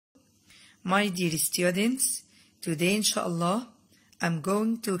My dear students, today inshallah I'm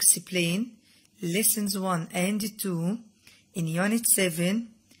going to explain lessons 1 and 2 in unit 7,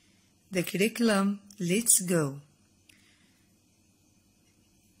 the curriculum. Let's go.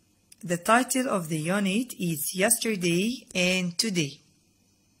 The title of the unit is Yesterday and Today.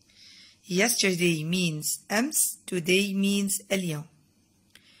 Yesterday means أمس, today means اليوم.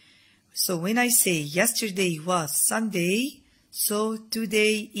 So when I say yesterday was Sunday, so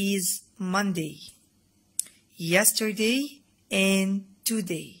today is Monday. Yesterday and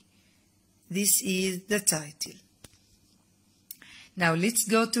today. This is the title. Now let's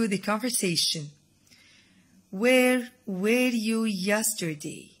go to the conversation. Where were you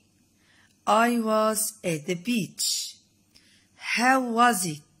yesterday? I was at the beach. How was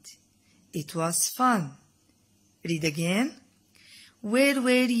it? It was fun. Read again. Where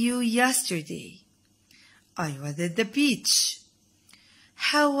were you yesterday? I was at the beach.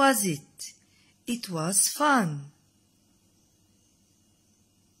 How was it? It was fun.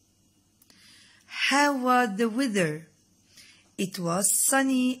 How was the weather? It was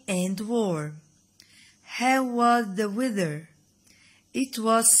sunny and warm. How was the weather? It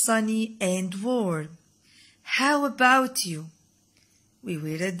was sunny and warm. How about you? We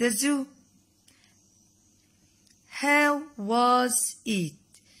were at the zoo. How was it?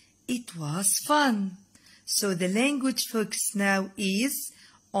 It was fun. So the language focus now is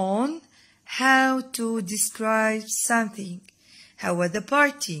on how to describe something. How was the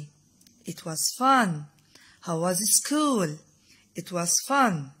party? It was fun. How was school? It was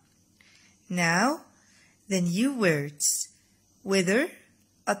fun. Now, the new words. Weather,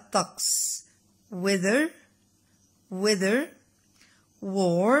 الطقس. Weather, weather.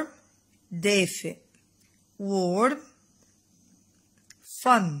 Warm, دافئ. Warm,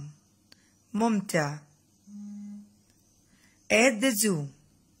 fun, ممتع. At the zoo.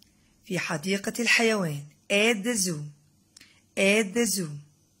 في حديقة الحيوان. At the zoo. At the zoo.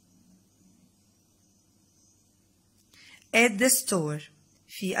 At the store.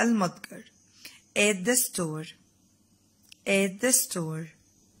 في المتجر. At the store. At the store.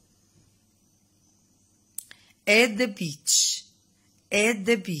 At the beach. At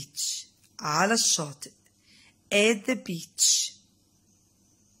the beach. على الشاطئ. At the beach.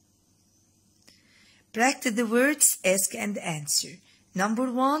 Practice the words, ask and answer. Number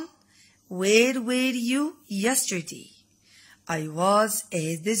 1. Where were you yesterday? I was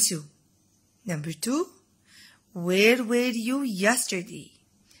at the zoo. Number 2. Where were you yesterday?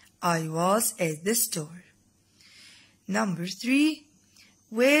 I was at the store. Number 3.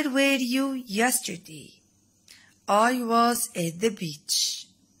 Where were you yesterday? I was at the beach.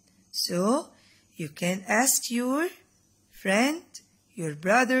 So, you can ask your friend, your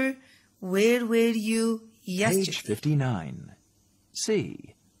brother, where were you yesterday? Page 59.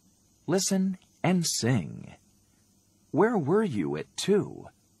 C. Listen and sing. Where were you at 2?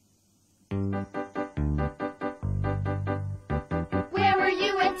 Where were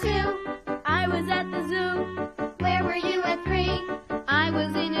you at 2? I was at the zoo. Where were you at 3? I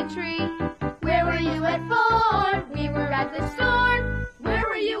was in a tree. Where were you at 4? We were at the store. Where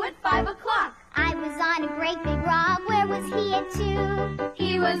were you at 5 o'clock? I was on a great big rock. Where was he at 2?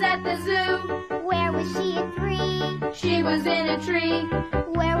 He was at the zoo. Where was she at 3? She was in a tree.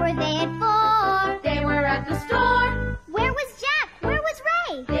 Where were they at 4? They were at the store. Where was Jack? Where was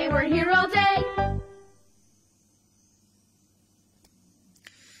Ray? They were here all day.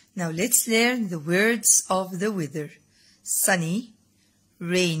 Now let's learn the words of the weather. Sunny,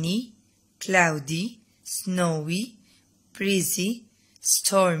 rainy, cloudy, snowy, breezy,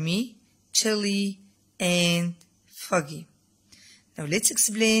 stormy, chilly, and foggy. Now let's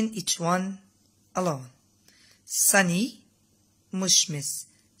explain each one alone. Sunny, مشمس,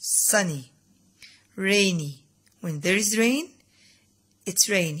 sunny. Rainy, when there is rain, it's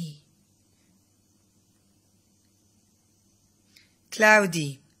rainy.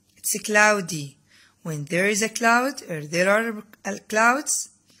 Cloudy, it's cloudy. When there is a cloud or there are clouds,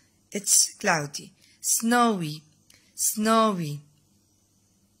 it's cloudy. Snowy, snowy.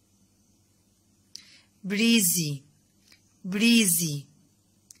 Breezy, breezy,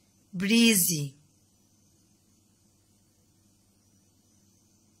 breezy.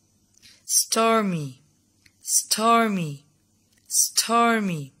 Stormy, stormy,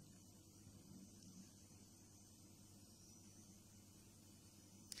 stormy.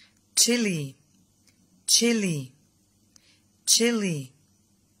 Chilly, chilly, chilly.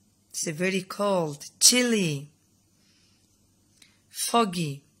 It's very cold, chilly.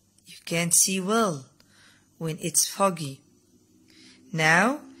 Foggy, you can't see well when it's foggy.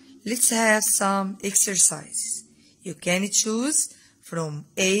 Now, let's have some exercises. You can choose from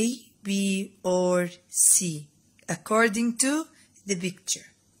A B, or C, according to the picture.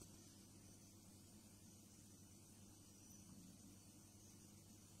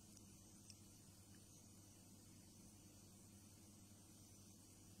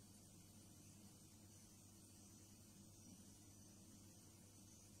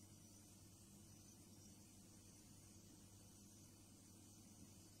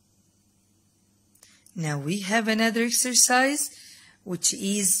 Now we have another exercise, which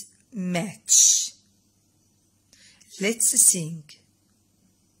is match. Let's sing.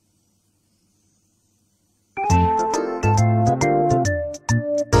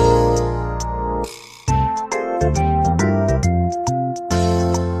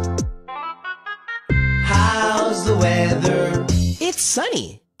 How's the weather? It's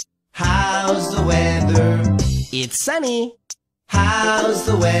sunny. How's the weather? It's sunny. How's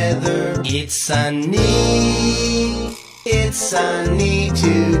the weather? It's sunny. It's sunny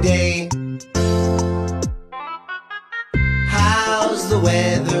today. How's the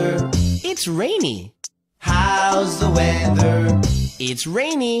weather? It's rainy. How's the weather? It's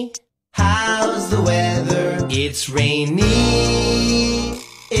rainy. How's the weather? It's rainy.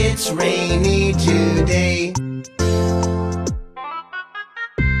 It's rainy today.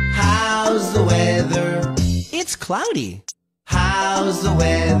 How's the weather? It's cloudy. How's the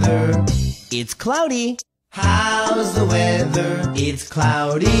weather? It's cloudy. How's the weather? It's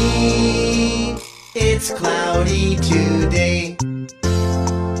cloudy. It's cloudy today.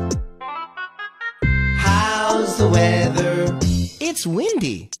 How's the weather? It's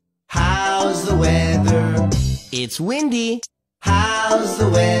windy. How's the weather? It's windy. How's the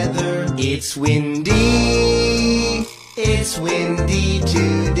weather? It's windy. It's windy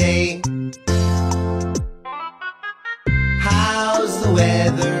today. How's the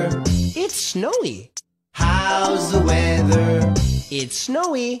weather? It's snowy. How's the weather? It's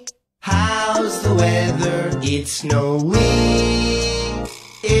snowy. How's the weather? It's snowy.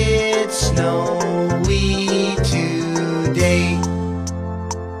 It's snowy.